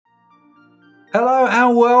Hello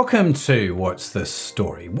and welcome to What's the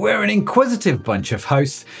Story? We're an inquisitive bunch of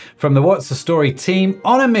hosts from the What's the Story team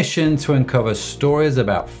on a mission to uncover stories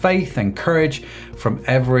about faith and courage from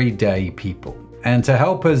everyday people. And to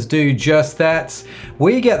help us do just that,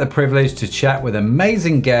 we get the privilege to chat with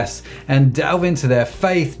amazing guests and delve into their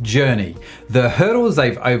faith journey, the hurdles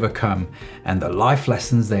they've overcome, and the life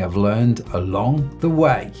lessons they have learned along the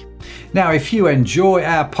way. Now, if you enjoy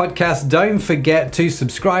our podcast, don't forget to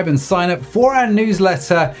subscribe and sign up for our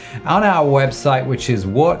newsletter on our website, which is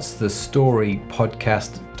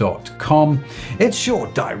whatsthestorypodcast.com. It's your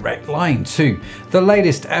direct line to the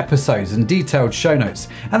latest episodes and detailed show notes,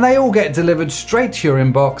 and they all get delivered straight to your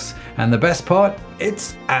inbox. And the best part,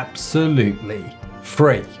 it's absolutely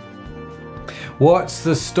free. What's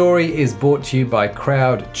the Story is brought to you by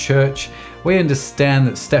Crowd Church. We understand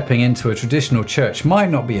that stepping into a traditional church might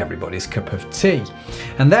not be everybody's cup of tea.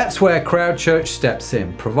 And that's where Crowd Church steps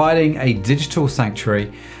in, providing a digital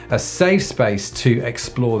sanctuary, a safe space to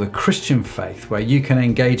explore the Christian faith where you can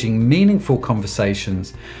engage in meaningful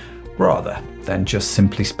conversations rather than just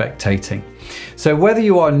simply spectating. So whether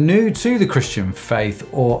you are new to the Christian faith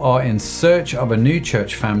or are in search of a new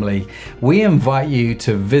church family, we invite you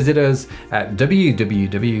to visit us at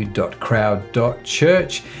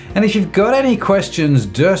www.crowd.church. And if you've got any questions,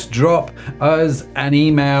 just drop us an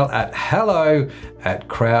email at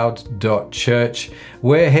hello@crowd.church.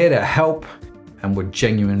 We're here to help and would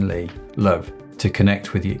genuinely love to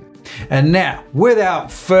connect with you. And now,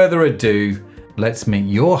 without further ado, let's meet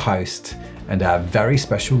your host and our very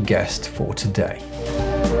special guest for today.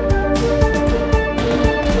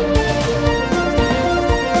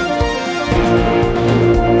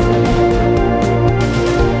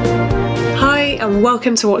 Hi, and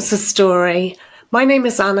welcome to What's the Story? My name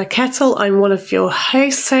is Anna Kettle. I'm one of your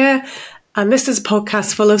hosts here, and this is a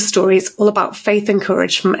podcast full of stories all about faith and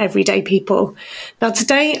courage from everyday people. Now,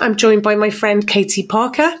 today I'm joined by my friend Katy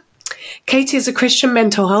Parker. Katy is a Christian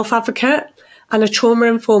mental health advocate and a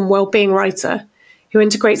trauma-informed well-being writer who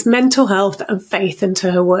integrates mental health and faith into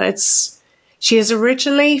her words. She is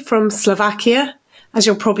originally from Slovakia, as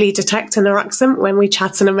you'll probably detect in her accent when we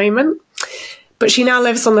chat in a moment, but she now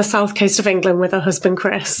lives on the south coast of England with her husband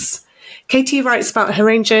Chris. Katy writes about her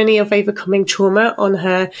own journey of overcoming trauma on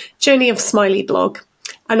her Journey of Smiley blog,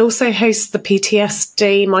 and also hosts the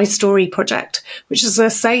PTSD My Story project, which is a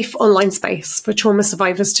safe online space for trauma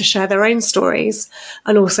survivors to share their own stories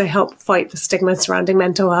and also help fight the stigma surrounding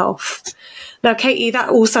mental health. Now, Katy, that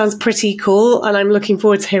all sounds pretty cool, and I'm looking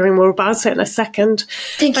forward to hearing more about it in a second.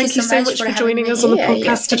 Thank you so much for joining us on the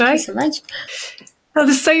podcast today. Thank you so much. Now,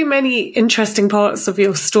 there's so many interesting parts of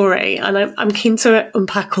your story, and I'm keen to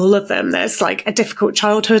unpack all of them. There's like a difficult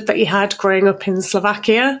childhood that you had growing up in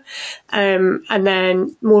Slovakia, and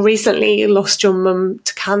then more recently you lost your mum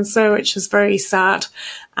to cancer, which is very sad.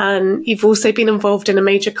 And you've also been involved in a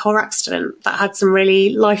major car accident that had some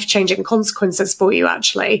really life-changing consequences for you,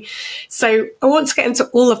 actually. So I want to get into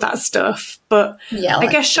all of that stuff, but I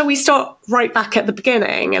guess shall we start right back at the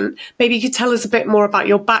beginning? And maybe you could tell us a bit more about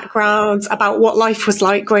your background, about what life was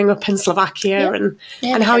like growing up in Slovakia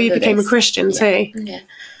and how you became a Christian too.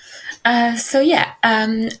 I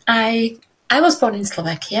was born in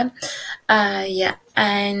Slovakia.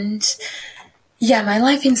 My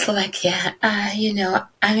life in Slovakia, I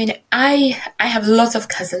have lots of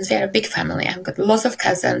cousins. We are a big family. I've got lots of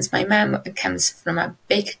cousins. My mom comes from a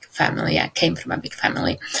big family. I came from a big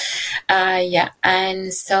family.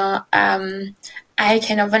 And so, I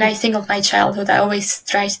when I think of my childhood, I always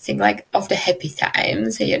try to think like of the happy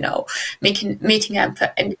times, meeting up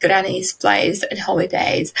at granny's place at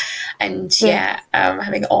holidays and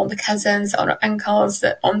having all the cousins, all the uncles,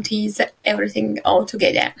 the aunties, everything all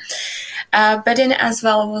together. But then as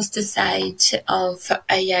well was the side of,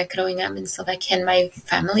 growing up in Slovakia and my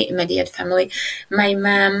family, immediate family. My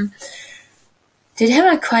mom did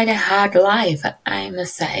have quite a hard life, I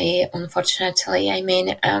must say, unfortunately.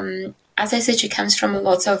 As I said, she comes from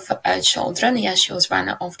lots of children. Yeah, she was one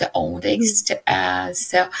of the oldest. So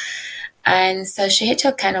she had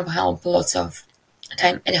to kind of help lots of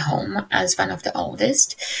time at home as one of the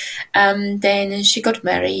oldest. Then she got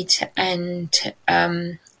married and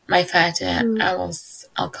my father was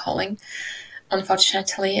alcoholic,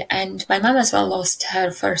 unfortunately. And my mom as well lost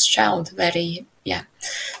her first child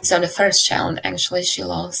So the first child actually she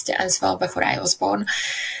lost as well before I was born.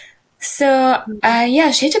 So, she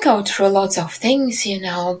had to go through lots of things,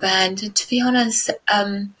 but to be honest,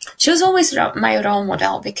 she was always my role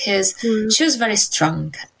model because she was very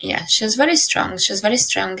strong. Yeah, she was very strong. She was very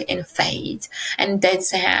strong in faith. And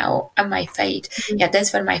that's how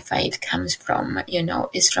that's where my faith comes from,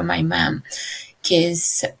 is from my mom.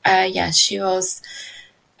 because, she was,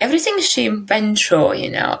 everything she went through,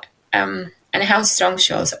 and how strong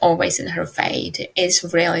she was always in her faith is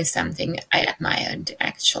really something I admired,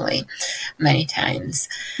 actually, many times.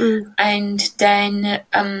 And then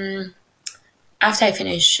after I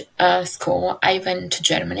finished school, I went to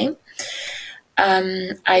Germany.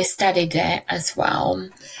 I studied there as well.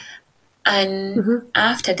 And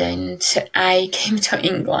after that, I came to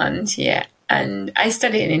England, and I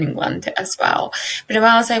studied in England as well. But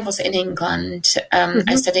whilst I was in England,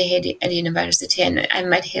 I studied here at university, and I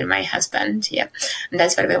met here my husband, and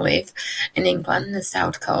that's where we live, in England, the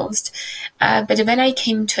south coast. But when I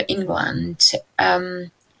came to England,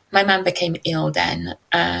 my mum became ill then.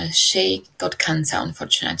 She got cancer,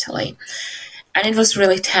 unfortunately. And it was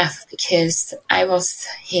really tough because I was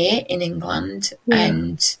here in England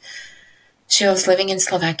and she was living in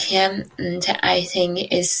Slovakia. And I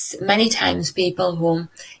think is many times people who,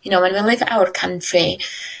 when we leave our country,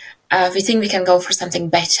 we think we can go for something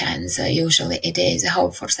better. And so usually it is a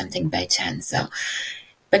hope for something better. And so,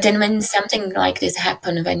 but then when something like this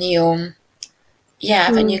happens, when you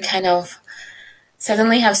kind of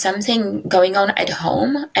suddenly have something going on at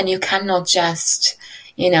home and you cannot just,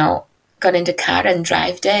 got in the car and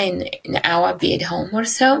drive there in an hour, be at home or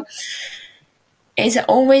so. It's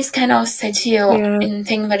always kind of set you in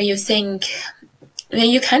thing where you think,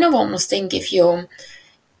 you kind of almost think if you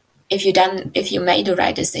made the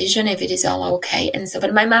right decision, if it is all okay. And so,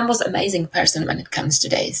 but my mom was an amazing person when it comes to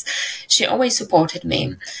this. She always supported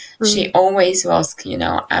me. She always was,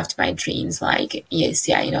 after my dreams, like, yes,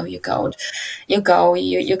 you got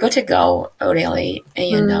to go, really,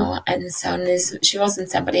 and so she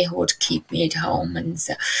wasn't somebody who would keep me at home. And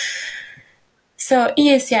so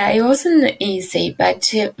yes, it wasn't easy,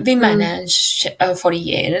 but we managed for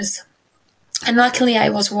years. And luckily I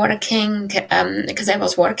was working, because I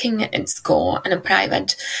was working at school in a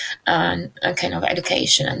private kind of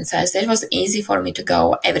education. And so it was easy for me to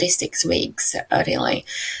go every 6 weeks, really,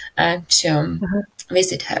 to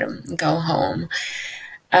visit her, go home.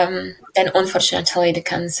 Then unfortunately the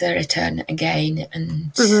cancer returned again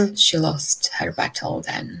and she lost her battle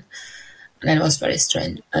then. And it was very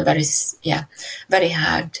strange, very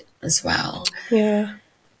hard as well. Yeah.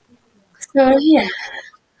 So,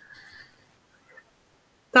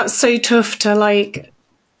 That's so tough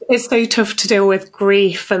it's so tough to deal with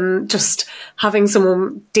grief and just having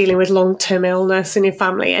someone dealing with long-term illness in your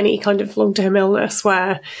family, any kind of long-term illness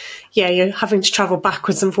where, you're having to travel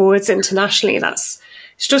backwards and forwards internationally. It's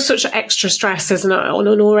just such extra stress, isn't it, on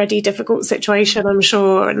an already difficult situation, I'm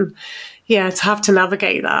sure. And to have to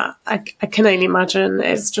navigate that, I can only imagine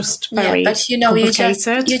it's just very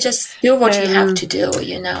complicated. you just do what you have to do, that's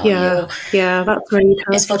really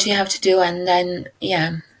tough. It's what you have to do, and then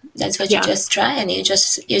that's what you just try, and you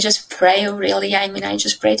just pray, really. I mean, I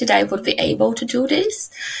just prayed that I would be able to do this,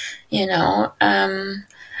 and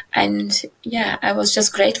I was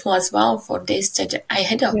just grateful as well for this, that I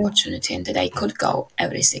had the opportunity and that I could go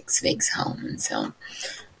every 6 weeks home. And so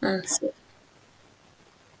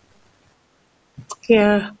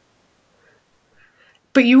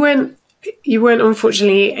but you weren't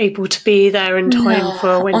unfortunately able to be there in time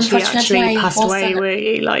for when she actually passed away, were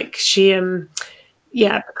you? Like she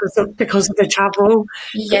because of the travel.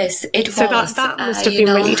 Yes, it was. So that must have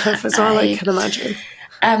been really tough as well, I can imagine.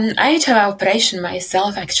 I had an operation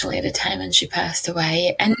myself, actually, at the time when she passed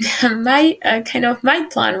away. And my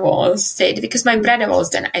plan was that, because my brother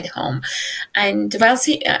was then at home, and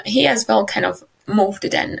he as well kind of moved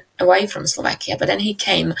then away from Slovakia, but then he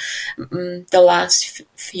came the last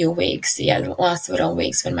few weeks, the last several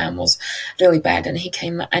weeks when Mom was really bad, and he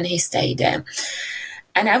came and he stayed there.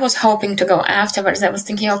 And I was hoping to go afterwards. I was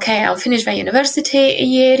thinking, okay, I'll finish my university a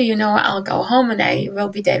year, I'll go home and I will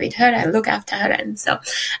be there with her. I'll look after her. And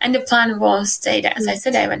the plan was that, as I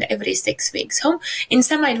said, I went every 6 weeks home. In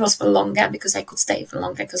summer, it was for longer because I could stay for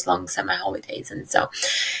longer because long summer holidays.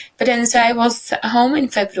 But then I was home in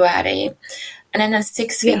February. And then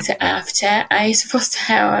 6 weeks after, I was supposed to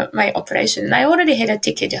have my operation. And I already had a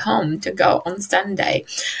ticket home to go on Sunday.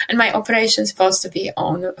 And my operation is supposed to be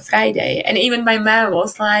on Friday. And even my mom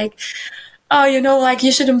was like, oh,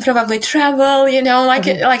 you shouldn't probably travel,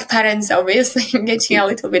 like parents obviously getting a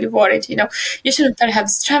little bit worried, you shouldn't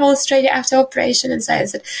perhaps travel straight after operation. And so I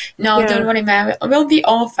said, no, don't worry, ma'am, we'll be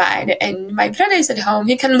all fine. And my brother is at home,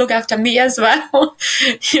 he can look after me as well,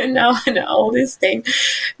 and all these things.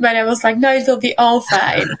 But I was like, no, it will be all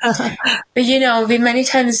fine. But, we many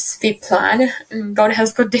times we plan, and God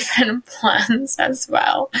has got different plans as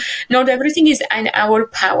well. Not everything is in our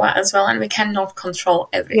power as well, and we cannot control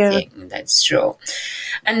everything. That's true.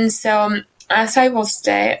 And so as I was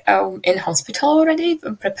there in hospital already,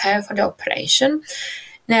 prepared for the operation.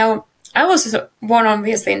 Now, I was born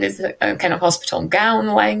obviously in this kind of hospital gown,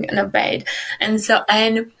 lying in a bed, and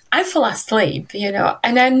I fell asleep,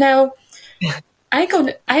 and then now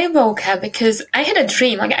I woke up because I had a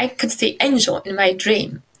dream, like I could see angel in my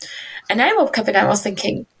dream, and I woke up and I was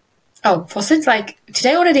thinking, oh, was it like, did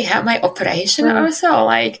I already have my operation or so?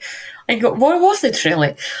 Like what was it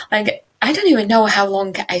really? Like, I don't even know how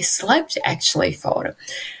long I slept actually for.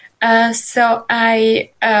 So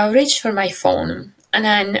I reached for my phone. And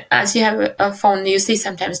then as you have a phone, you see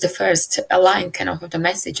sometimes the first line kind of the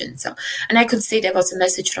message and so. And I could see there was a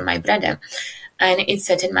message from my brother. And it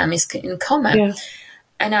said that mom is in coma. Yeah.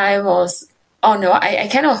 And I was, oh no, I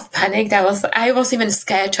kind of panicked. I was even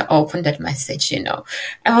scared to open that message,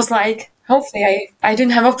 I was like, hopefully I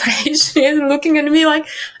didn't have operation, looking at me like,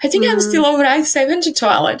 I think I'm still alright, so I went to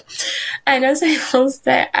toilet. And as I was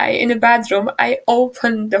there, in the bathroom, I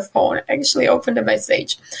opened the phone, actually opened the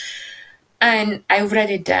message. And I read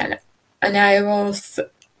it then. And I was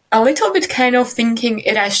a little bit kind of thinking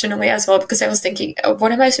irrationally as well, because I was thinking,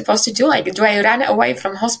 what am I supposed to do? Like, do I run away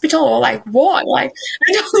from hospital or like what? Like,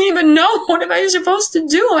 I don't even know what am I supposed to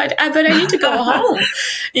do. But I need to go home,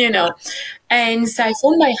 And so I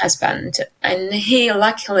phoned my husband, and he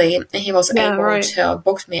luckily was able to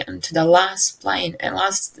book me onto the last plane,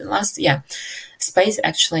 last space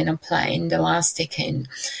actually in a plane, the last ticket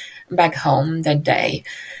back home that day.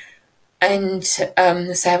 And so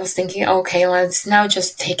I was thinking, okay, let's now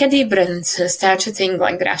just take a deep breath and start to think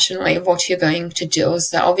like rationally what you're going to do.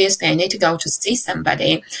 So obviously I need to go to see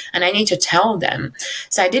somebody and I need to tell them.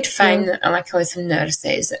 So I did find luckily some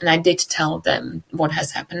nurses and I did tell them what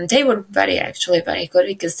has happened. They were very good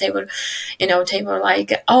because they were, they were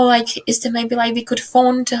like, oh, like, is there maybe like we could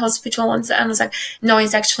phone the hospital? And so I was like, no,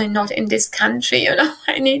 it's actually not in this country,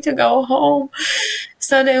 I need to go home.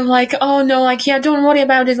 So they were like, oh no, like, yeah, don't worry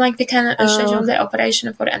about it. Like, we can schedule the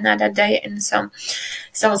operation for another day. And so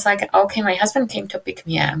I was like, okay, my husband came to pick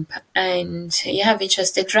me up and we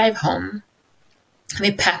just did drive home.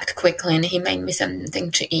 We packed quickly and he made me something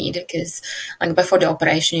to eat because like before the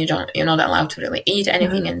operation, you're not allowed to really eat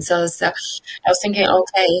anything. And so I was thinking,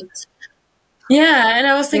 okay. Yeah, and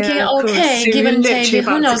I was thinking, okay, give and take,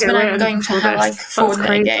 who knows when I'm going to have like food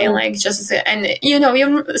again, like just, and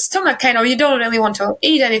your stomach kind of, you don't really want to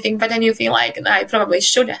eat anything, but then you feel like I probably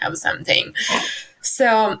should have something.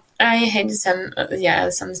 So I had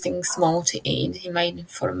something small to eat. He made it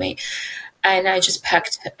for me, and I just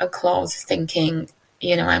packed a clothes, thinking,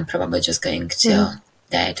 I'm probably just going to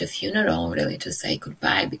there to funeral, really, to say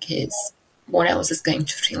goodbye, because what else is going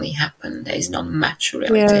to really happen? There is not much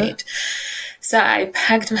really to it. So I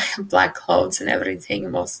packed my black clothes and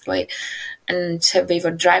everything mostly, and we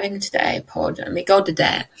were driving to the airport and we got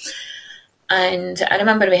there. And I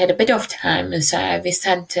remember we had a bit of time, so we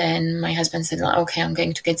sat there and my husband said, okay, I'm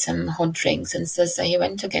going to get some hot drinks. And so he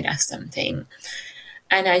went to get us something.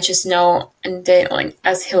 And I just know, and then like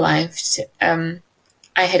as he left,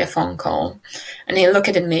 I had a phone call and he looked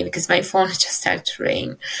at me because my phone just started to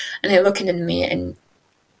ring. And he looked at me and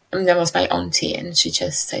that was my auntie, and she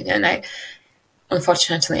just said, and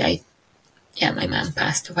unfortunately, my mom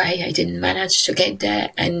passed away. I didn't manage to get there.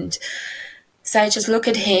 And so I just looked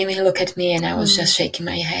at him, he looked at me, and I was just shaking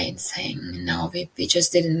my head saying, no, I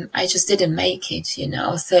just didn't make it,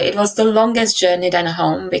 So it was the longest journey then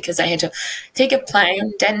home because I had to take a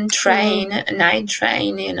plane, then train, a night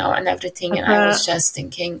train, and everything. And I was just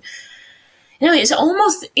thinking, it's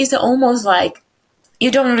almost like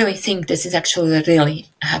you don't really think this is actually really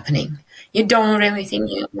happening. You don't really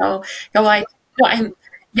think, you're like,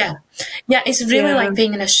 no, it's really like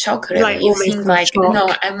being in a shock, really. Like, you think like,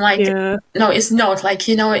 no, I'm like, no, it's not like,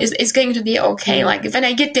 it's going to be okay. Like, when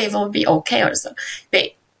I get there, it will be okay or so.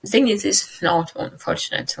 But the thing is, it's not,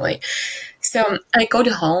 unfortunately. So I got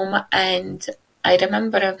home and I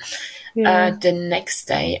remember the next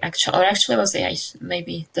day, actually was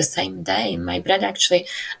maybe the same day, my brother actually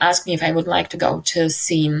asked me if I would like to go to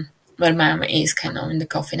see where mom is kind of in the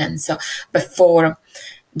coffin. And so before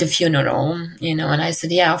the funeral, and I said,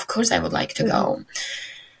 yeah, of course I would like to go.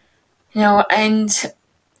 And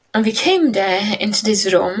we came there into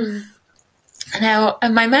this room.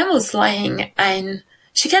 And my mom was lying and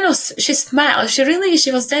she smiled.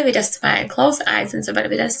 She was there with a smile, closed eyes and so, but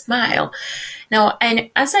with a smile. And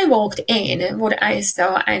as I walked in, what I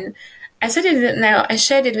saw, and I said it now, I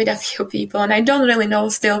shared it with a few people, and I don't really know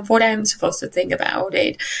still what I'm supposed to think about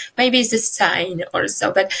it. Maybe it's a sign or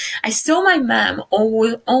so, but I saw my mom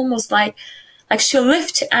almost like she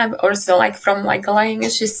lifted up or so, like from like lying,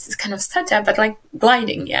 she's kind of sat up, but like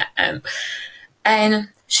gliding, and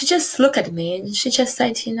she just looked at me and she just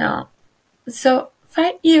said, so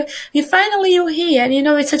you finally you're here, and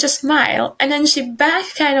it's such a smile. And then she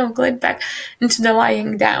glid back into the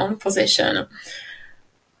lying down position.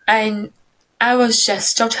 And I was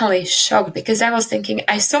just totally shocked, because I was thinking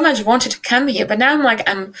I so much wanted to come here, but now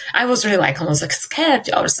I was really almost scared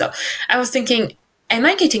also. I was thinking, am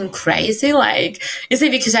I getting crazy? Is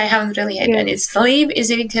it because I haven't really had any sleep? Is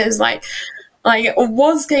it because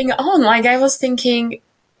what's going on? I was thinking,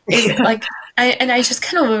 I just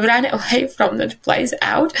kind of ran away from that place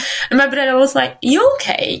out. And my brother was like, "You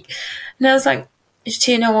okay?" And I was like,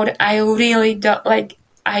 "You know what? I really don't I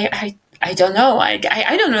don't know. I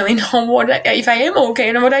don't really know if I am okay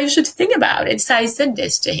and what I should think about it." So I said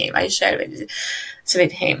this to him. I shared it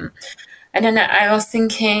with him. And then I was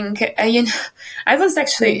thinking, I was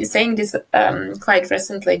actually saying this quite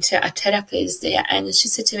recently to a therapist there, and she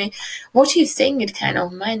said to me, "What do you think it kind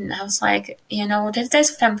of meant?" And I was like,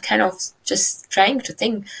 that's what I'm kind of just trying to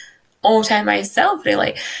think all the time myself,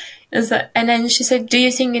 really. And then she said, "Do you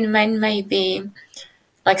think it meant maybe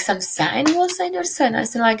some sign was it or so?" And I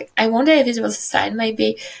said, I wonder if it was a sign.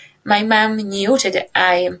 Maybe my mom knew that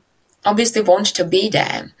I obviously want to be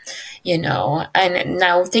there, and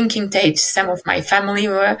now thinking that some of my family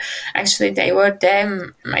they were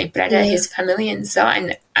there, my brother, his family, and so,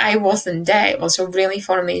 and I wasn't there. It was really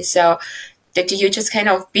for me. So that you just kind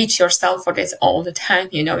of beat yourself for this all the time,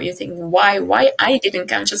 you think, why I didn't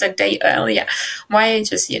come just a day earlier? Why I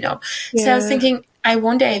just, So I was thinking, I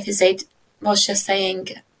wonder if it was just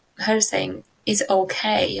her saying, it's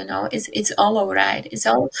okay, it's all right. It's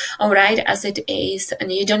all right as it is,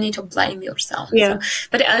 and you don't need to blame yourself. Yeah. So,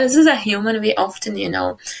 but as a human, we often,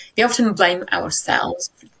 blame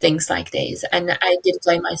ourselves for things like this, and I did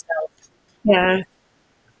blame myself. Yeah.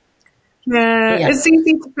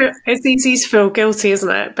 It's easy to feel guilty,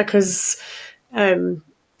 isn't it? Because you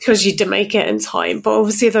didn't make it in time, but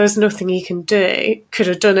obviously there was nothing you could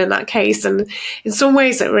have done in that case. And in some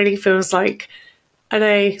ways, it really feels like, I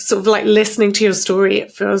know, sort of listening to your story,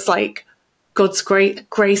 it feels like God's great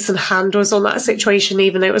grace and hand was on that situation,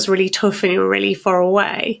 even though it was really tough and you were really far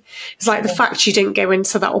away. It's like the fact you didn't go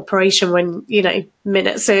into that operation when,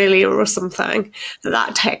 minutes earlier or something,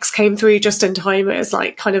 that text came through just in time. It was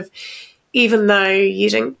kind of, even though you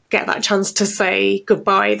didn't get that chance to say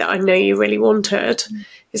goodbye that I know you really wanted,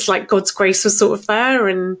 it's like God's grace was sort of there,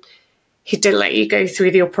 and he didn't let you go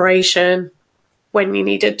through the operation when you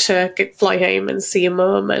needed to fly home and see your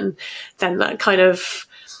mum. And then that kind of,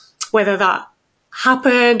 whether that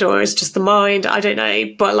happened or it's just the mind, I don't know.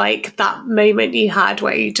 But that moment you had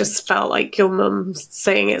where you just felt like your mum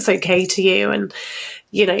saying it's okay to you, and,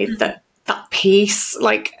 that peace,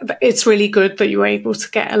 it's really good that you were able to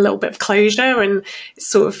get a little bit of closure. And it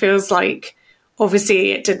sort of feels like,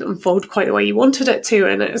 obviously it didn't unfold quite the way you wanted it to,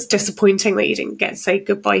 and it's disappointing that you didn't get to say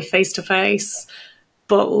goodbye face to face.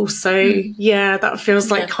 But also, that feels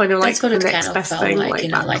kind of the next best thing,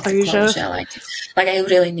 that closure. I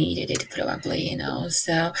really needed it, probably,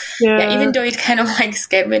 So even though it kind of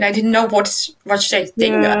scared me, and I didn't know what should I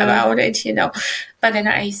think about it, But then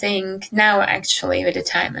I think now, actually, with the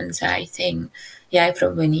time, and so I think, I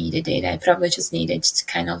probably needed it. I probably just needed to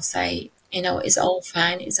kind of say, it's all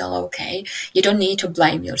fine, it's all okay. You don't need to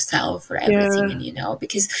blame yourself for everything, and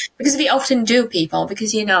because we often do, people,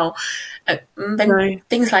 because when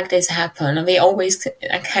things like this happen, we always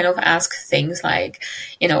kind of ask things like,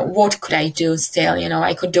 what could I do still?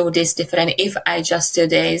 I could do this different if I just do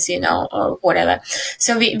this, or whatever.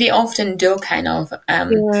 So we often do kind of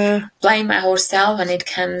blame ourselves, and it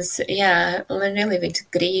comes, really with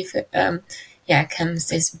grief, comes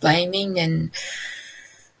this blaming and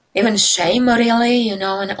even shame, really, and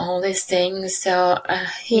all these things. So,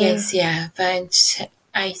 but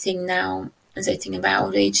I think now, as I think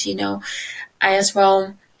about it, I as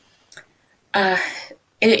well,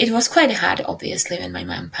 it was quite hard, obviously, when my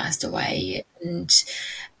mom passed away, and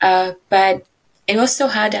but it was so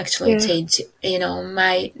hard, actually, to,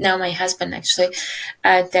 my husband, actually,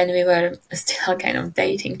 then we were still kind of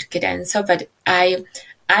dating together, and so, but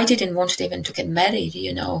I didn't want even to get married,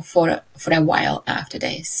 for a while after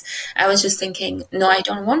this. I was just thinking, no, I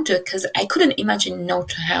don't want to, because I couldn't imagine not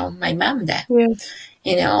to have my mom there. Yeah.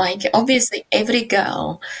 Obviously every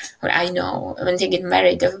girl or I know, when they get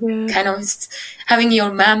married, kind of having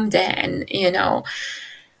your mom there, and,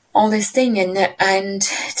 all this thing. And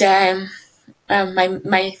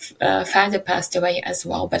my father passed away as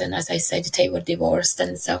well, but then, as I said, they were divorced,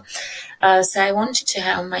 and so I wanted to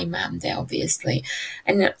have my mom there, obviously,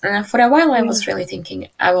 and for a while I was really thinking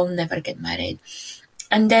I will never get married,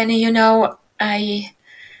 and then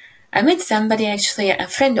I met somebody, actually, a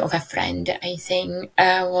friend of a friend, I think,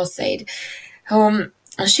 was it, whom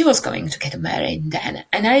she was going to get married then.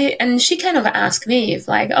 And she kind of asked me if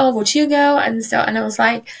like, oh, would you go? And I was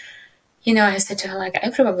like, I said to her, like, I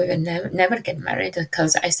probably will never get married,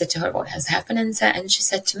 because I said to her what has happened. And she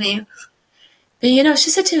said to me, but she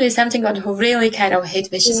said to me something that really kind of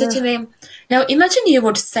hit me. She said to me, now imagine you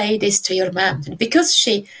would say this to your mom, because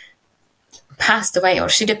she passed away or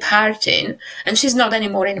she departed and she's not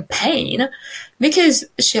anymore in pain because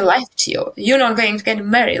she left you. You're not going to get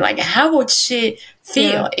married. Like, how would she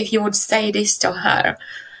feel if you would say this to her?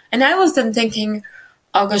 And I was then thinking,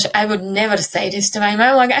 oh gosh, I would never say this to my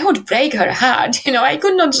mom. Like, I would break her heart. I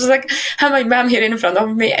could not just like have my mom here in front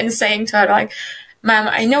of me and saying to her like, Mom,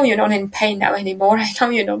 I know you're not in pain now anymore. I know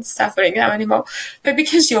you're not suffering now anymore. But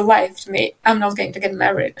because you left me, I'm not going to get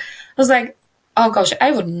married. I was like, oh gosh,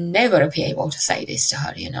 I would never be able to say this to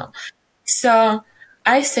her, So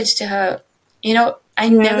I said to her, I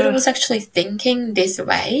never was actually thinking this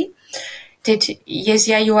way. That, yes,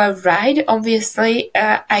 you are right. Obviously,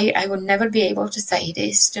 I would never be able to say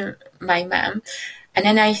this to my mom. And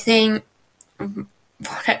then I think,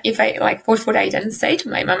 what would I then say to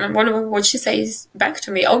my mom, and what would she say back to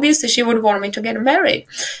me? Obviously, she would want me to get married.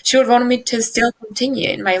 She would want me to still continue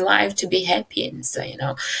in my life, to be happy, and so.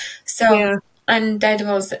 And that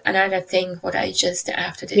was another thing what I just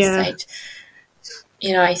after this said.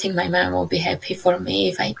 I think my mom will be happy for me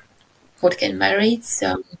if I would get married.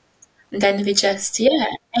 So then we just 8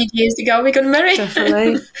 years ago we got married.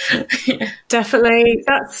 Definitely, definitely.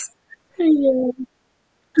 That's 8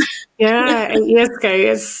 years ago.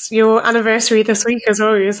 It's your anniversary this week as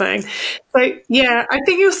well, you're saying. So I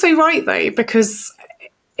think you're so right though, because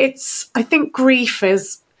I think grief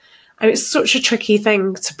is, and it's such a tricky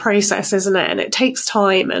thing to process, isn't it? And it takes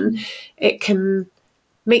time, and it can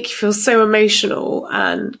make you feel so emotional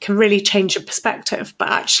and can really change your perspective. But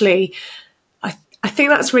actually, I think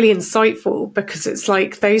that's really insightful, because it's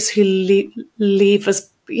like those who leave us,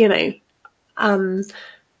 I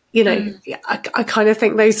kind of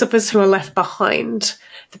think those of us who are left behind,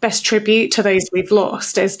 the best tribute to those we've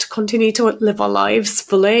lost is to continue to live our lives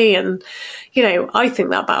fully. And, I think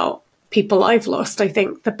that about people I've lost. I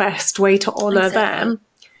think the best way to honour them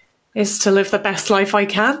is to live the best life I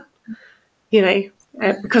can,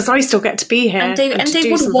 because I still get to be here and they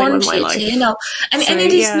would want it, and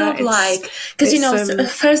it is not like, because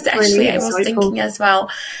first actually really I was thinking as well,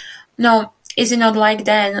 no, is it not like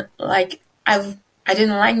then, like I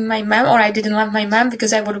didn't like my mom, or I didn't love my mom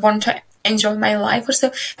because I would want to enjoy my life or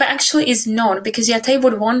so, but actually it's not, because they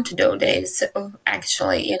would want to do this,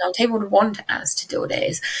 actually, they would want us to do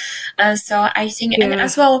this, so I think, and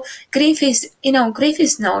as well, grief is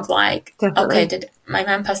not like, okay, that my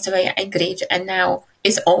mom passed away, I grieved, and now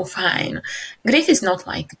it's all fine. Grief is not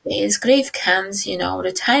like this. Grief comes,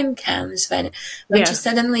 the time comes when just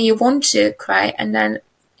suddenly you want to cry, and then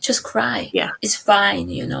just cry. Yeah. It's fine,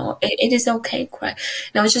 it is okay to cry.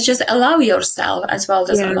 Just allow yourself as well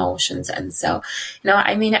those emotions. And so,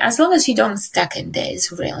 as long as you don't stuck in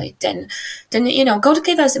this, really, then, God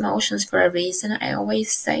gave us emotions for a reason. I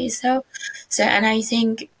always say so. So, and I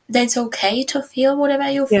think that's okay to feel whatever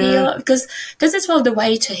you feel, because this is the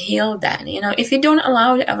way to heal then, if you don't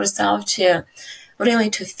allow ourselves to really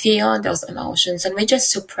to feel those emotions and we just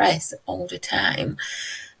suppress all the time,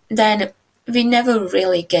 then we never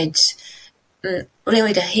really get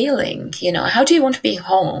really the healing, How do you want to be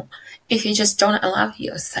whole if you just don't allow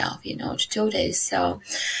yourself, to do this? So,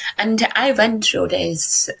 and I went through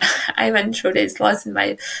this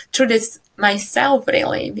lesson through this myself,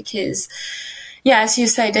 really, because as you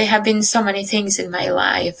say, there have been so many things in my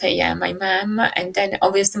life. My mom, and then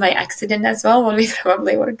obviously my accident as well, what we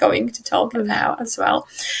probably were going to talk about as well.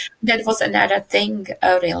 That was another thing,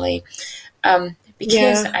 really.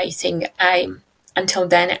 Because I think until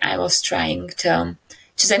then, I was trying to,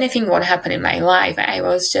 just anything what happened in my life, I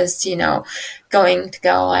was just, going to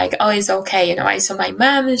go like, oh, it's okay. I saw my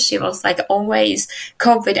mom, she was like always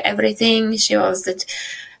cope with everything. She was the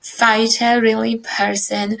fighter, really,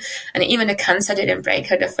 person. And even the cancer didn't break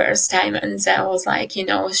her the first time. And so I was like,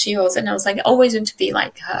 she was, and I was like, always want to be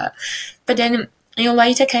like her. But then,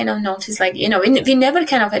 later kind of noticed, like, we never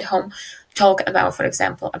kind of at home talk about, for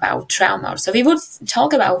example, about trauma. So we would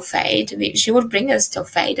talk about fate. She would bring us to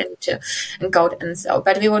fate and God and so,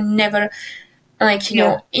 but we would never, like,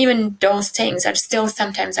 even those things are still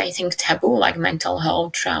sometimes, I think, taboo, like mental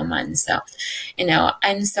health, trauma and stuff,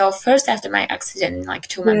 And so first after my accident, like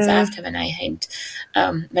 2 months after when I had,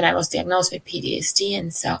 when I was diagnosed with PTSD,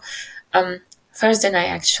 and so first then I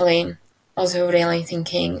actually was really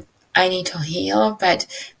thinking, I need to heal, but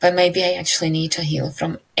maybe I actually need to heal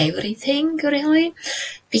from everything, really,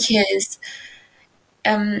 because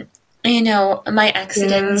my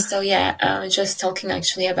accident. So just talking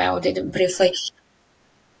actually about it briefly.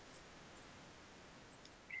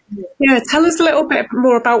 Yeah, tell us a little bit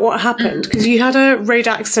more about what happened, because you had a road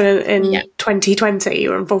accident in 2020. You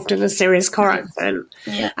were involved in a serious car accident,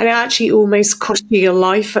 and it actually almost cost you your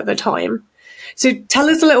life at the time. So tell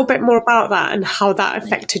us a little bit more about that and how that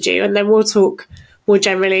affected you, and then we'll talk more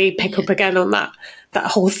generally, pick up again on that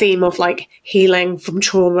whole theme of like healing from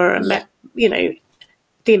trauma and the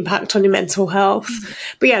impact on your mental health.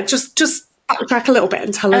 But just backtrack a little bit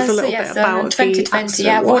and tell us a little bit about 2020. the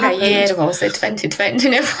accident. What a year was it?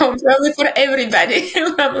 2020, probably for everybody,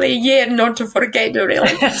 probably a year not to forget,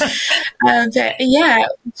 really.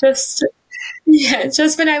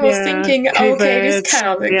 Just when I was thinking, COVID, okay, this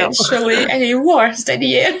cannot get surely any worse than a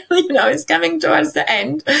year. It's coming towards the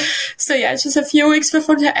end. So just a few weeks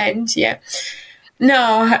before the end.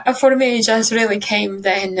 No, for me, it just really came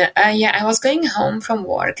then. I was going home from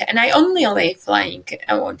work, and I only live like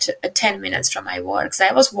 10 minutes from my work. So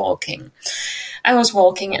I was walking,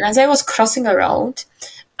 and as I was crossing a road,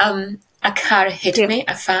 a car hit me,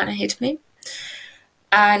 a van hit me.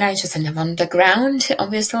 And I just ended up on the ground,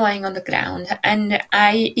 obviously lying on the ground. And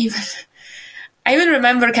I even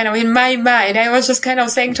remember kind of in my mind, I was just kind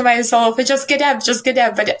of saying to myself, just get up.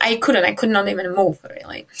 But I could not even move,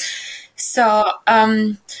 really. So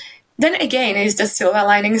then again, it's the silver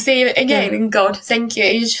lining. See, again, God, thank you.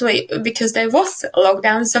 Usually, because there was a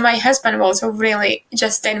lockdown, so my husband was really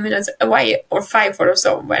just 10 minutes away, or 5 or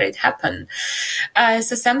so, where it happened.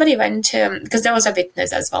 So somebody went to, because there was a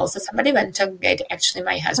witness as well, so somebody went to get actually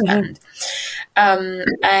my husband.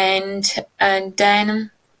 And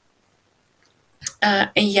then,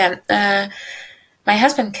 my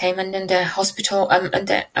husband came, and then the hospital,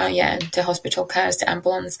 the hospital cars, the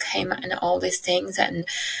ambulance came, and all these things. And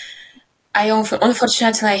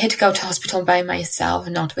unfortunately, I had to go to hospital by myself,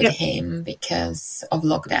 not with him, because of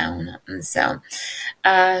lockdown. And so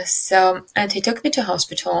he took me to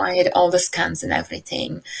hospital. I had all the scans and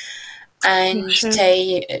everything. And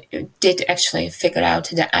they did actually figure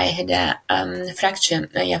out that I had a fracture.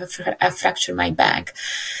 I fractured my back.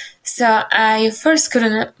 So I first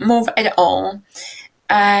couldn't move at all.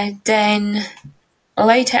 Then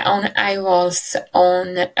later on, I was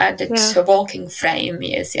on the walking frame.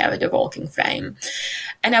 With the walking frame.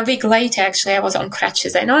 And a week later, actually, I was on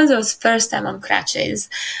crutches. I know it was first time on crutches.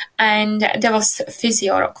 And there was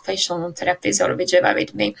physio or occupational therapists or whichever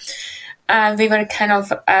with me. We were kind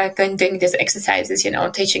of doing these exercises,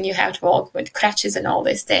 teaching you how to walk with crutches and all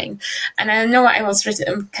this thing. And I know I was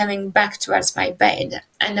coming back towards my bed,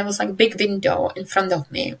 and there was like a big window in front of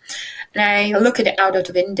me. And I looked out of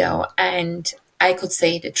the window, and I could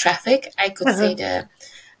see the traffic. I could see the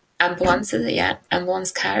ambulances,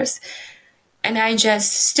 ambulance cars. And I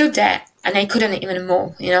just stood there, and I couldn't even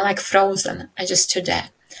move, like frozen. I just stood there.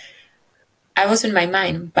 I was in my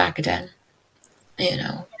mind back then,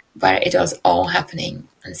 where it was all happening.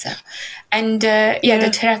 And so, and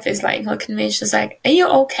the therapist like looked at me, she's like, "Are you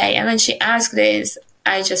okay?" And when she asked this,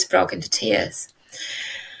 I just broke into tears.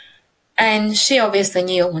 And she obviously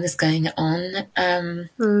knew what was going on.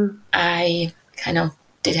 I kind of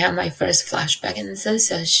did have my first flashback, and so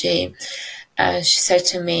she said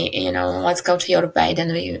to me, let's go to your bed,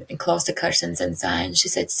 and we closed the curtains inside. And she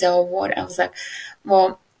said, "So what?" I was like,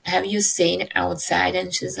 "Well, have you seen outside?"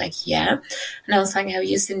 And she's like, "Yeah." And I was like, "Have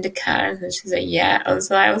you seen the cars?" And she's like, "Yeah." I was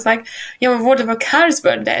like, what about cars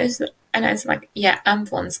were there? And I was like, "Yeah,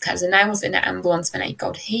 ambulance cars." And I was in the ambulance when I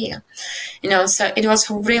got here, so it was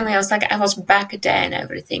really, I was back there and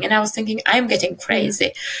everything. And I was thinking, I'm getting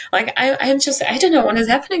crazy. Like, I'm just, I don't know what is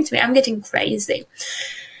happening to me. I'm getting crazy.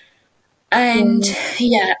 And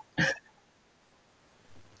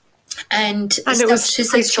And it was she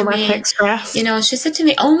said to me, stress. She said to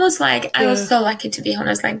me, almost like, I was so lucky, to be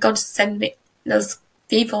honest, like God sent me those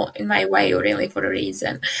people in my way really for a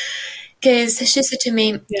reason. Because she said to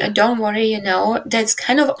me, don't worry, that's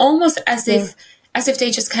kind of almost as if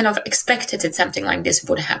they just kind of expected that something like this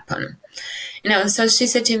would happen. So she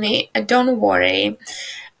said to me, don't worry.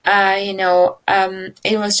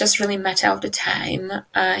 It was just really a matter of the time,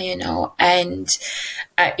 and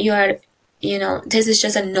you are, this is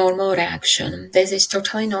just a normal reaction. This is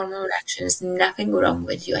totally normal reaction. There's nothing wrong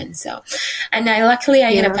with you. And luckily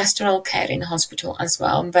I had a pastoral care in the hospital as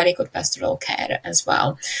well, very good pastoral care as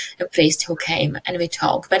well. A priest who came and we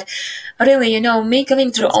talked. But really, me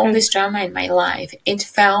going through all this drama in my life, it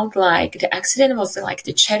felt like the accident was like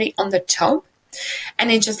the cherry on the top.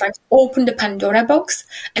 And it just like opened the Pandora box,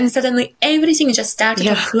 and suddenly everything just started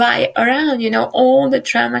to fly around, all the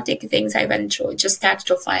traumatic things I went through just started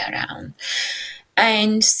to fly around.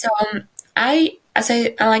 And so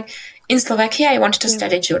in Slovakia, I wanted to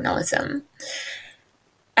study journalism.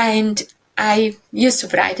 And I used to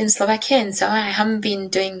write in Slovakian, so I haven't been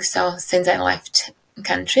doing so since I left the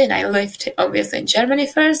country. And I lived obviously in Germany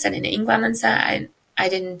first and in England, and so I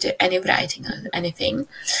didn't do any writing or anything.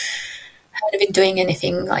 I haven't been doing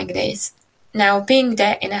anything like this. Now, being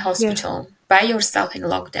there in a hospital by yourself in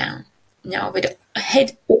lockdown, with a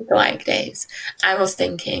head like this, I was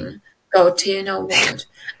thinking, God, do you know what?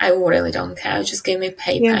 I really don't care. Just give me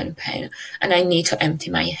paper and pen, and I need to empty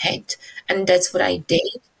my head. And that's what I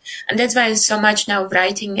did. And that's why so much now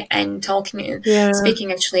writing and talking and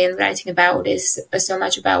speaking actually and writing about is so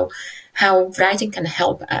much about how writing can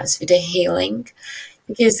help us with the healing.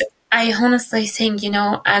 Because I honestly think,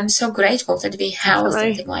 I'm so grateful that we have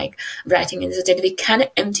something like writing, and that we can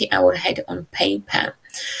empty our head on paper.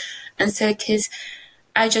 And so, because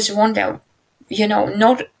I just wonder,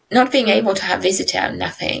 not being able to have visitor,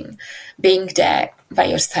 nothing, being there by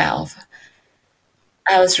yourself,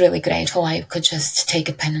 I was really grateful I could just take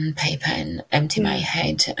a pen and paper and empty my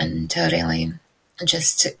head, and really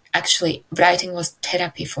just actually writing was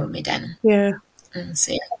therapy for me then. Yeah.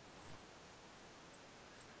 So,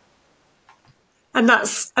 And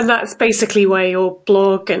that's basically where your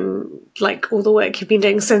blog and like all the work you've been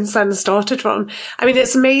doing since then started from. I mean,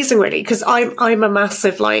 it's amazing really, because I'm a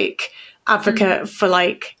massive like advocate for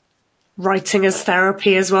like writing as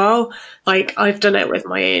therapy as well. Like I've done it with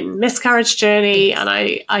my own miscarriage journey, and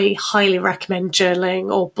I highly recommend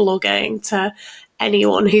journaling or blogging to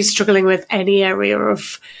anyone who's struggling with any area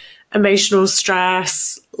of emotional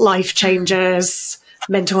stress, life changes,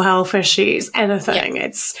 mental health issues, anything.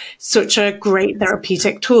 It's such a great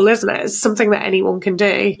therapeutic tool, isn't it? It's something that anyone can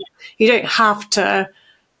do. You don't have to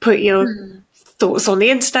put your thoughts on the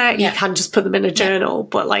internet. You can just put them in a journal,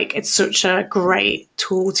 but like it's such a great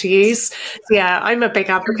tool to use. So, I'm a big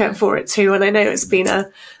advocate for it too, and I know it's been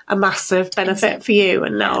a massive benefit for you,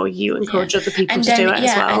 and now you encourage other people to do it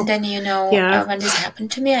as well. And then when this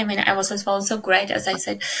happened to me, I mean, I was as well so great, as I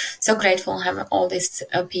said, so grateful having all these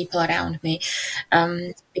people around me,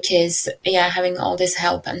 because having all this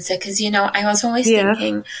help. And so because I was always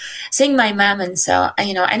thinking, seeing my mom, and so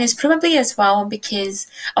and it's probably as well because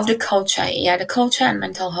of the culture, the culture and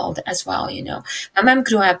mental health as well. My mom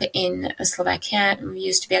grew up in Slovakia. We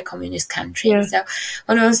used to be a communist country, so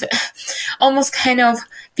it was almost kind of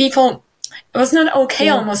people, it was not okay,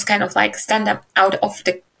 almost kind of like stand up out of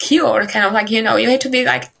the queue, or kind of like, you had to be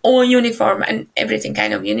like all uniform and everything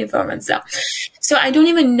kind of uniform and stuff. So I don't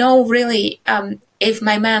even know really if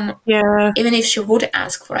my mom, even if she would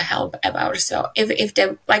ask for help about, so if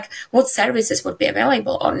they like what services would be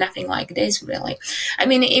available or nothing like this really. I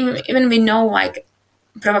mean, even we know like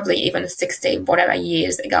probably even 60 whatever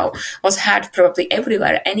years ago was hard probably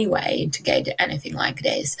everywhere anyway to get anything like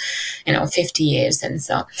this, 50 years and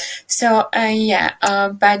so but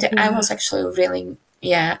I was actually really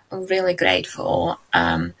grateful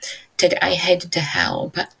that I had the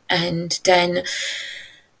help. And then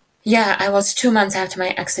I was 2 months after my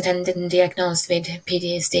accident and diagnosed with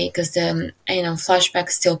PTSD, because the flashback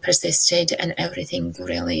still persisted and everything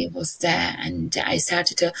really was there, and I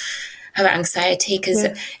started to have anxiety because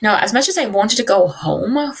as much as I wanted to go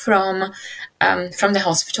home from the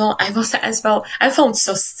hospital, I was as well, I felt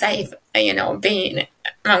so safe, being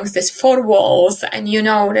amongst these four walls, and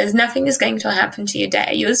there's nothing is going to happen to you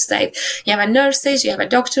there. You're safe. You have a nurses, you have a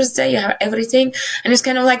doctors there, you have everything, and it's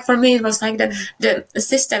kind of like, for me it was like the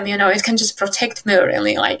system, it can just protect me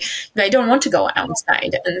really, like I don't want to go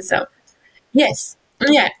outside. And so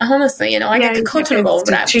honestly, like a cotton ball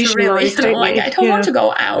wrapped, really, like I don't want to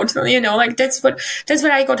go out, like that's what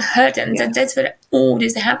I got hurt, and that's what all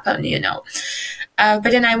this happened,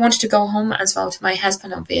 but then I wanted to go home as well to my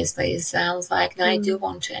husband, obviously. So I was like, no, I do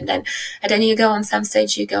want to. And then you go on some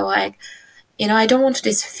stage, you go like, I don't want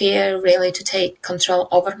this fear really to take control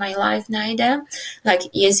over my life neither. Like,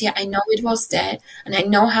 yes, I know it was there, and I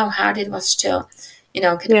know how hard it was to,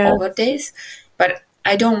 get over this, but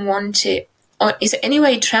I don't want to.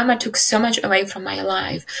 Anyway, trauma took so much away from my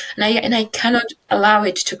life, and I cannot allow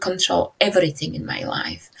it to control everything in my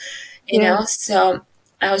life, So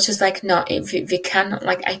I was just like, no, if we cannot,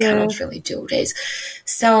 like, I cannot really do this.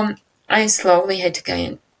 So I slowly had to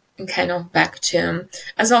go kind of back to,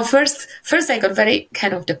 as well. First I got very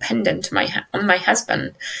kind of dependent on my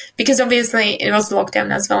husband, because obviously it was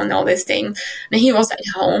lockdown as well and all this thing, and he was at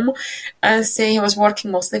home, so he was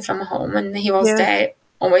working mostly from home, and he was there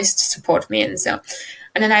always to support me. And so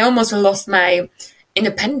And then I almost lost my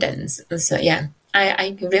independence. So yeah,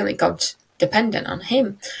 I really got dependent on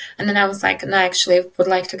him. And then I was like, no, I actually would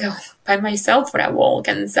like to go by myself for a walk.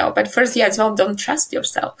 And so, but first, as well, don't trust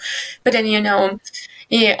yourself. But then,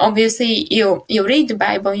 yeah, obviously you read the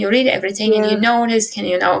Bible, you read everything, and you notice,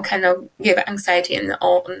 and kind of give anxiety and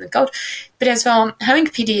all on the God. But as well, having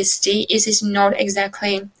PTSD is not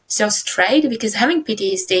exactly so straight, because having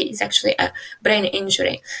PTSD is actually a brain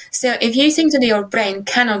injury. So if you think that your brain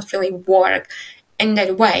cannot really work in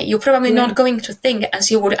that way, you're probably not going to think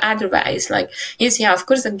as you would otherwise. Like, yes, yeah, of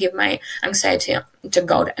course, I give my anxiety to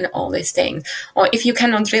God and all these things. Or if you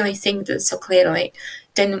cannot really think that so clearly,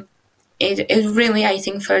 then it really, I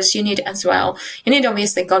think, first you need as well. You need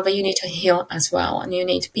obviously God, but you need to heal as well, and you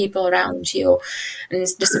need people around you, and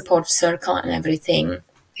the support circle and everything.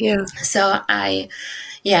 Yeah. So I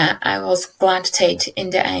was glad that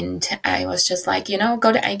in the end, I was just like,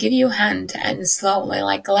 God, I give you a hand, and slowly,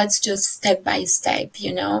 like, let's just step by step,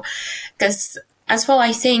 because as well,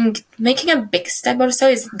 I think making a big step or so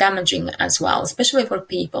is damaging as well, especially for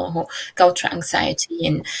people who go through anxiety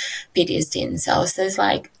and PTSD and so. So it's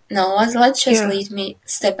like, no, let's just lead me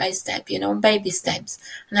step by step, baby steps.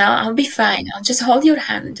 Now I'll be fine. I'll just hold your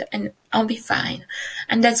hand and I'll be fine.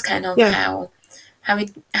 And that's kind of how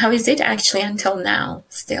is it actually until now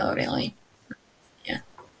still, really.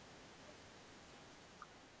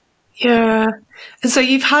 Yeah. And so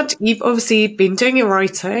you've obviously been doing your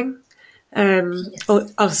writing,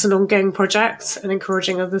 as an ongoing project and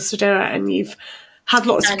encouraging others to do it. And you've had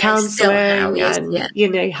lots of counselling and,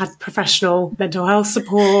 you had professional mental health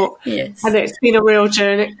support. Yes. And it's been a real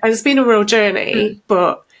journey.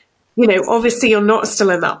 But, obviously you're not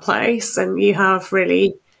still in that place, and you have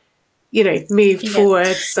really, moved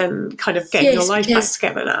forwards and kind of getting your life back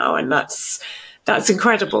together now. And that's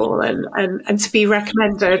incredible. And to be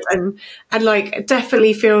recommended and like, it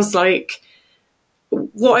definitely feels like,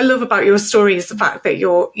 what I love about your story is the fact that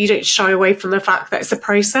you don't shy away from the fact that it's a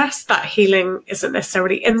process, that healing isn't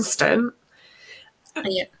necessarily instant. But,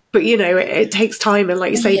 it takes time. And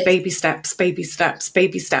like you say, baby steps. But,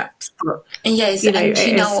 yes, it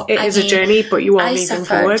is a journey, but you are moving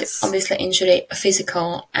forwards. Obviously, injury,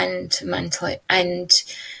 physical and mentally. And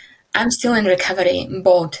I'm still in recovery,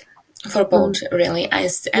 both. For both, really. I'm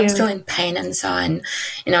still in pain and so on.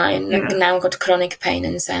 I now got chronic pain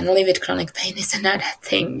and so on. Livid chronic pain is another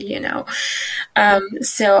thing,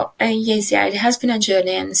 So, yes, it has been a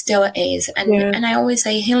journey and still is. And I always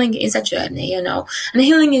say healing is a journey, And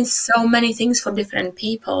healing is so many things for different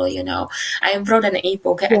people, I wrote an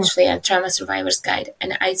ebook, actually, a trauma survivor's guide.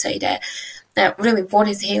 And I say that really, what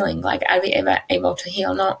is healing? Like, are we ever able to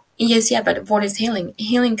heal? No. Yes, but what is healing?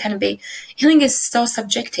 Healing is so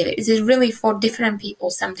subjective. It is really for different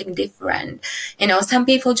people something different. Some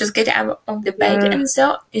people just get out of the bed and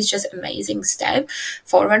so it's just amazing step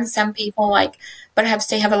forward. Some people, like, perhaps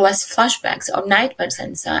they have a less flashbacks or nightmares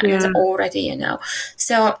and so on. It's already,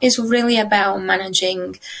 So it's really about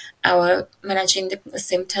managing the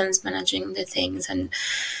symptoms, managing the things, and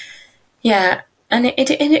and it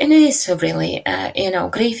is really,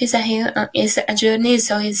 grief is a journey,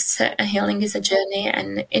 so healing is a journey,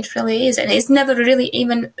 and it really is. And it's never really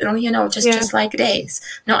even, just like this.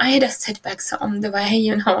 No, I had a setbacks on the way,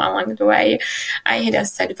 along the way. I had a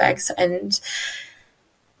setbacks, and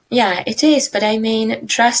it is. But I mean,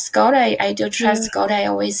 trust God. I do trust God. I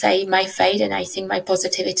always say my faith, and I think my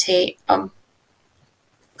positivity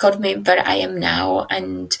got me where I am now,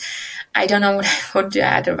 and I don't know what I would do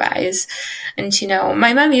otherwise. And,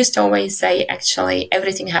 my mom used to always say, actually,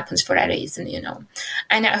 everything happens for a reason,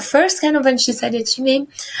 And at first, kind of, when she said it to me,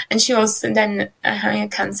 and she was then having a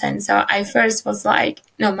consent, so I first was like,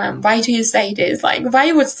 no, Mom, why do you say this? Like,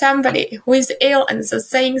 why would somebody who is ill and so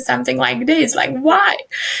saying something like this? Like, why?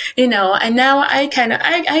 And now I kind of,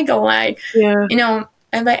 I go like,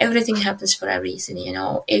 everything happens for a reason,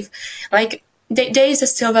 if, like, there is a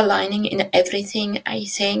silver lining in everything, I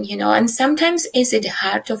think, and sometimes is it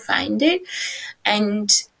hard to find it, and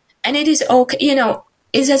it is okay,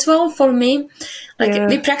 is as well for me. Like,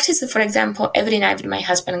 we practice, for example, every night with my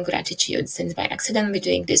husband gratitude. Since by accident, we're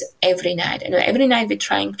doing this every night, and every night we're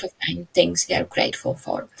trying to find things we are grateful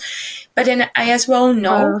for. But then I as well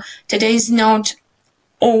know that there is not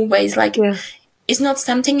always like. It's not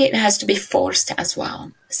something it has to be forced as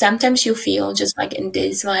well. Sometimes you feel just like in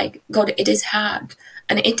this, like, God, it is hard.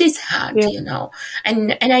 And it is hard,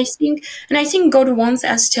 And I think God wants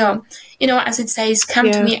us to, as it says,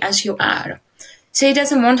 come to me as you are. So he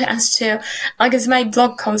doesn't want us to, like, it's my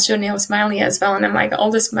blog called Journey of Smiley as well. And I'm like,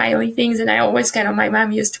 all the Smiley things. And I always my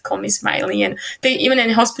mom used to call me Smiley. And they even in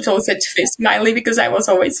hospital said to me Smiley because I was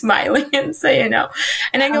always smiling. And so, and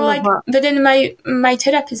I go like, but then my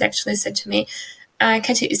therapist actually said to me,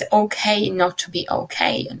 Katy, it's okay not to be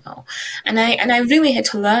okay, And I really had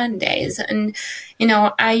to learn this. And,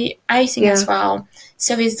 I think as well,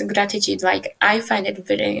 so is gratitude, like, I find it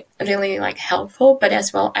very, really, like, helpful, but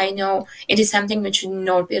as well, I know it is something which should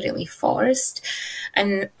not be really forced.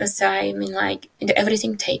 And so, I mean, like,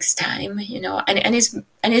 everything takes time, and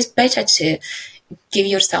it's better to give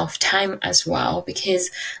yourself time as well,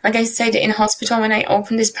 because like I said, in hospital, when I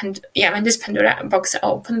opened when this Pandora box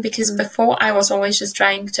opened, because before I was always just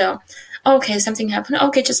trying to, okay, something happened,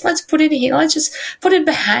 okay, just let's put it here, let's just put it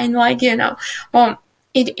behind, like, well,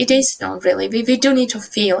 it is not really, we do need to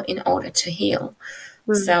feel in order to heal.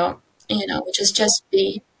 So, just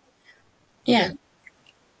be, yeah,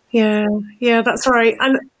 that's right.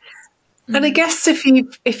 And I guess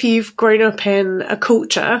if you've grown up in a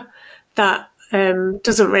culture that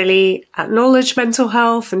doesn't really acknowledge mental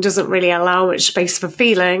health and doesn't really allow much space for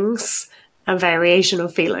feelings and variation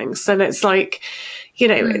of feelings, then it's like,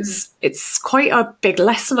 it's quite a big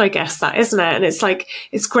lesson, I guess, that, isn't it? And it's like,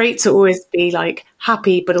 it's great to always be like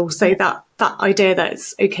happy, but also that idea that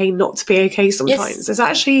it's okay not to be okay sometimes is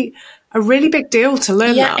actually a really big deal to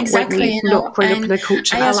learn that exactly, when you've not grown up in a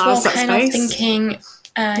culture that allows that space. I was thinking,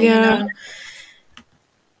 that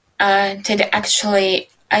actually,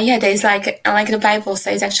 there's like the Bible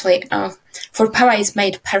says, actually, for power is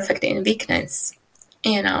made perfect in weakness,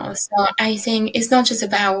 so I think it's not just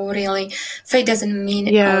about really, faith doesn't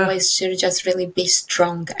mean always to just really be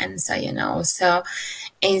strong, and so, so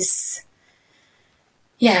it's,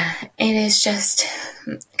 it is just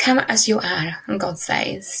come as you are, God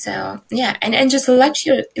says. So and just let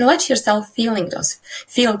yourself feel those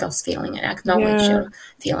feelings and acknowledge your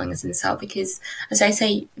feelings, and so, because as I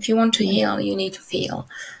say, if you want to heal, you need to feel.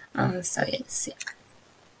 So it's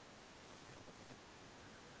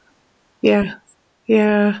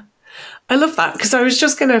I love that, because I was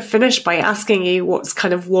just going to finish by asking you what's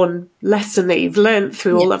kind of one lesson that you've learned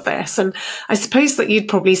through all of this. And I suppose that you'd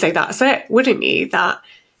probably say that's it, wouldn't you? That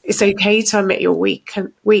it's okay to admit your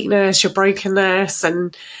weakness, your brokenness,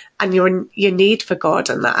 and your need for God.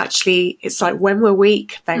 And that actually, it's like when we're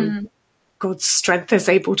weak, then God's strength is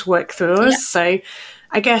able to work through us. So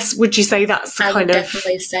I guess, would you say that's the kind of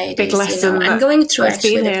big lesson I'm going through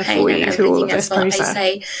actually the pain and everything as well, I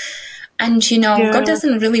say. And, God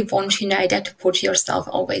doesn't really want you neither to put yourself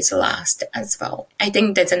always last as well. I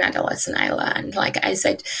think that's another lesson I learned. Like I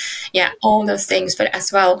said, all those things. But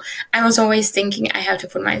as well, I was always thinking I have to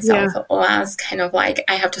put myself last, kind of like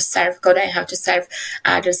I have to serve God, I have to serve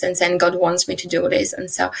others, and then God wants me to do this.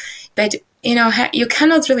 And so, but, you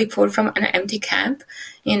cannot really pour from an empty cup,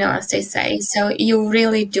 as they say. So you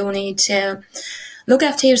really do need to look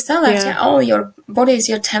after yourself. After your body is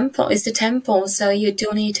the temple, so you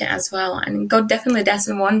do need to as well. And God definitely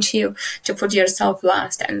doesn't want you to put yourself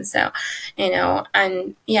last. And so,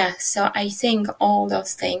 and so I think all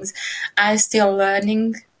those things, I'm still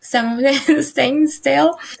learning some of these things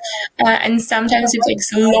still, and sometimes it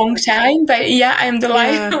takes a long time. But I'm the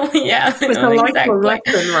life. It's a lifelong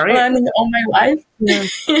lesson, right? Learning all my life.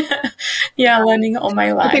 Learning all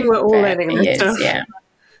my life. I think we're all learning this stuff.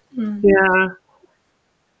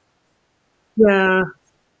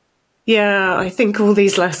 I think all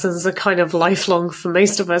these lessons are kind of lifelong for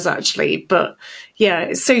most of us, actually. But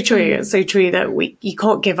it's so true. It's so true that you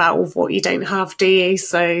can't give out of what you don't have, do you?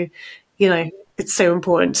 So, it's so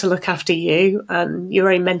important to look after you and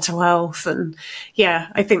your own mental health. And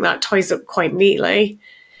I think that ties up quite neatly.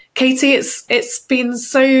 Katy, it's been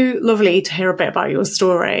so lovely to hear a bit about your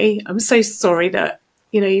story. I'm so sorry that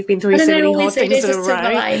you've been through so many hard things in a row.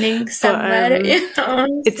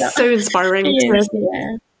 It's so inspiring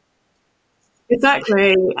to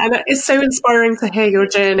Exactly. And it's so inspiring to hear your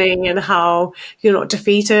journey and how you're not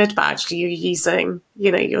defeated, but actually you're using,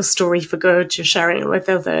 your story for good. You're sharing it with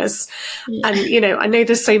others. And, I know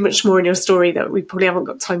there's so much more in your story that we probably haven't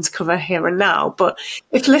got time to cover here and now. But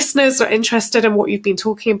if listeners are interested in what you've been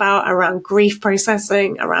talking about around grief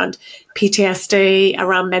processing, around PTSD,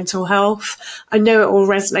 around mental health, I know it will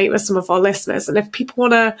resonate with some of our listeners. And if people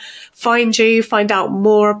want to find you, find out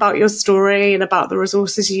more about your story and about the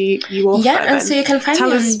resources you offer, and so you can find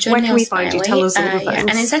me on Journey of Smiley. Tell us all the things.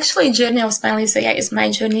 And it's actually Journey of Smiley. So it's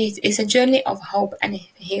my journey. It's a journey of hope and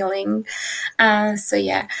healing. And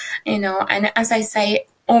as I say,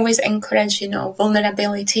 always encourage,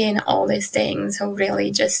 vulnerability and all these things. So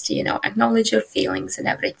really just, acknowledge your feelings and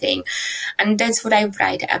everything. And that's what I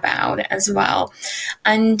write about as well.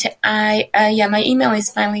 And my email is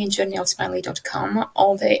smiley@journeyofsmiley.com.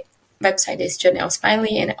 All the website is Journey of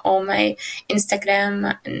Smiley, and all my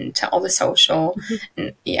Instagram and all the social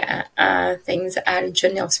things are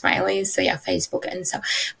Journey of Smiley. So Facebook and so.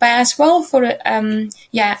 But as well for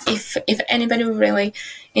if anybody really,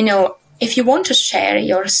 if you want to share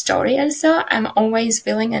your story also, I'm always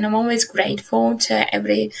willing and I'm always grateful to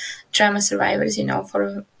every trauma survivors,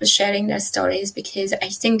 for sharing their stories, because I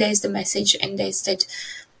think there's the message in this that,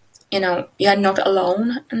 you are not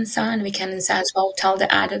alone and so on. We can as well tell the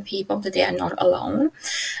other people that they are not alone.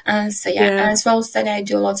 As well as that, I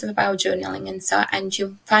do lots about journaling and so, and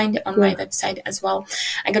you find it on my website as well.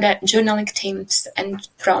 I got journaling tips and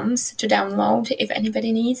prompts to download if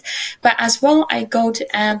anybody needs. But as well, I did,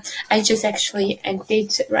 I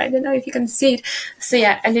don't know if you can see it. So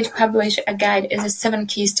I did publish a guide. It's a 7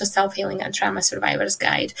 keys to self-healing and trauma survivors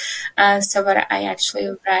guide. So where I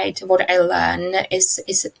actually write what I learn is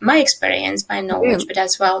my experience, my knowledge, but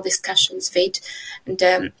as well discussions with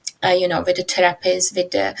the with the therapists,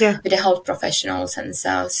 with the health professionals and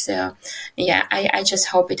so. So I just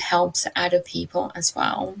hope it helps other people as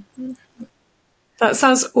well. That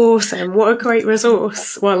sounds awesome. What a great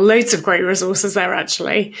resource. Well, loads of great resources there,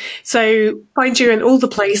 actually. So find you in all the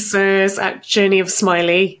places at Journey of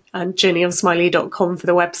Smiley and journeyofsmiley.com for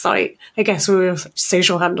the website. I guess all your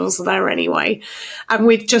social handles are there anyway.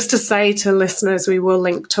 And just to say to listeners, we will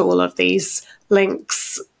link to all of these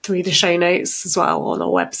links through the show notes as well on our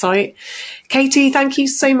website. Katy, thank you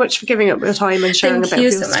so much for giving up your time and sharing a bit of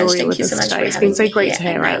your story with us today. It's been so great to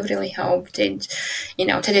hear it. I really hope that,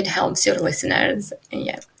 that it helps your listeners.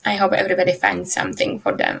 I hope everybody finds something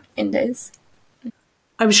for them in this.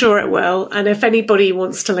 I'm sure it will. And if anybody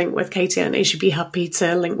wants to link with Katy, I know she'd be happy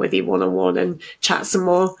to link with you one-on-one and chat some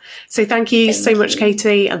more. So thank you so much,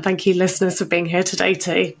 Katy, and thank you, listeners, for being here today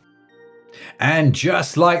too. And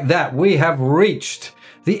just like that, we have reached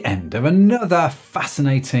the end of another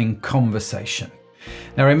fascinating conversation.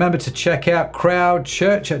 Now remember to check out Crowd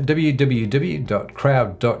Church at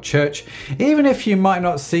www.crowd.church, even if you might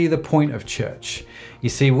not see the point of church. You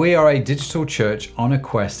see, we are a digital church on a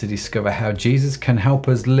quest to discover how Jesus can help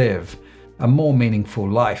us live a more meaningful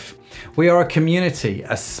life. We are a community,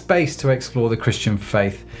 a space to explore the Christian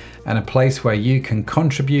faith, and a place where you can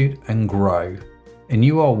contribute and grow. And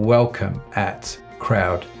you are welcome at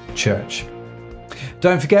Crowd Church.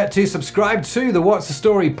 Don't forget to subscribe to the What's the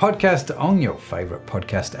Story podcast on your favourite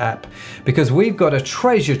podcast app, because we've got a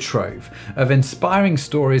treasure trove of inspiring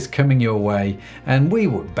stories coming your way, and we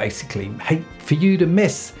would basically hate for you to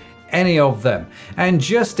miss any of them. And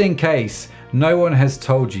just in case no one has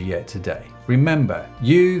told you yet today, remember,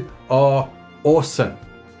 you are awesome.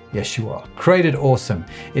 Yes, you are. Created awesome.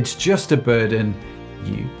 It's just a burden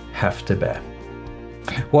you have to bear.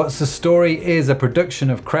 What's the Story is a production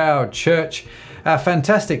of Crowd Church. Our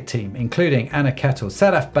fantastic team, including Anna Kettle,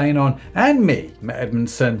 Sadaf Bainon, and me, Matt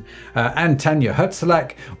Edmondson, and Tanya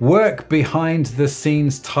Hutzalak, work behind the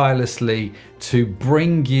scenes tirelessly to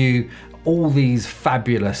bring you all these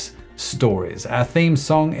fabulous stories. Our theme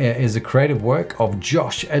song is a creative work of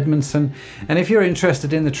Josh Edmondson. And if you're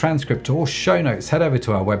interested in the transcript or show notes, head over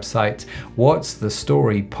to our website,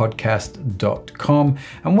 whatsthestorypodcast.com.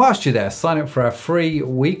 And whilst you're there, sign up for our free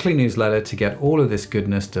weekly newsletter to get all of this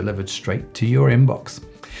goodness delivered straight to your inbox.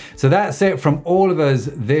 So that's it from all of us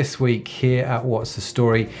this week here at What's the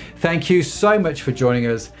Story. Thank you so much for joining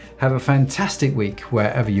us. Have a fantastic week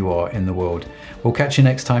wherever you are in the world. We'll catch you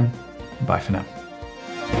next time. Bye for now.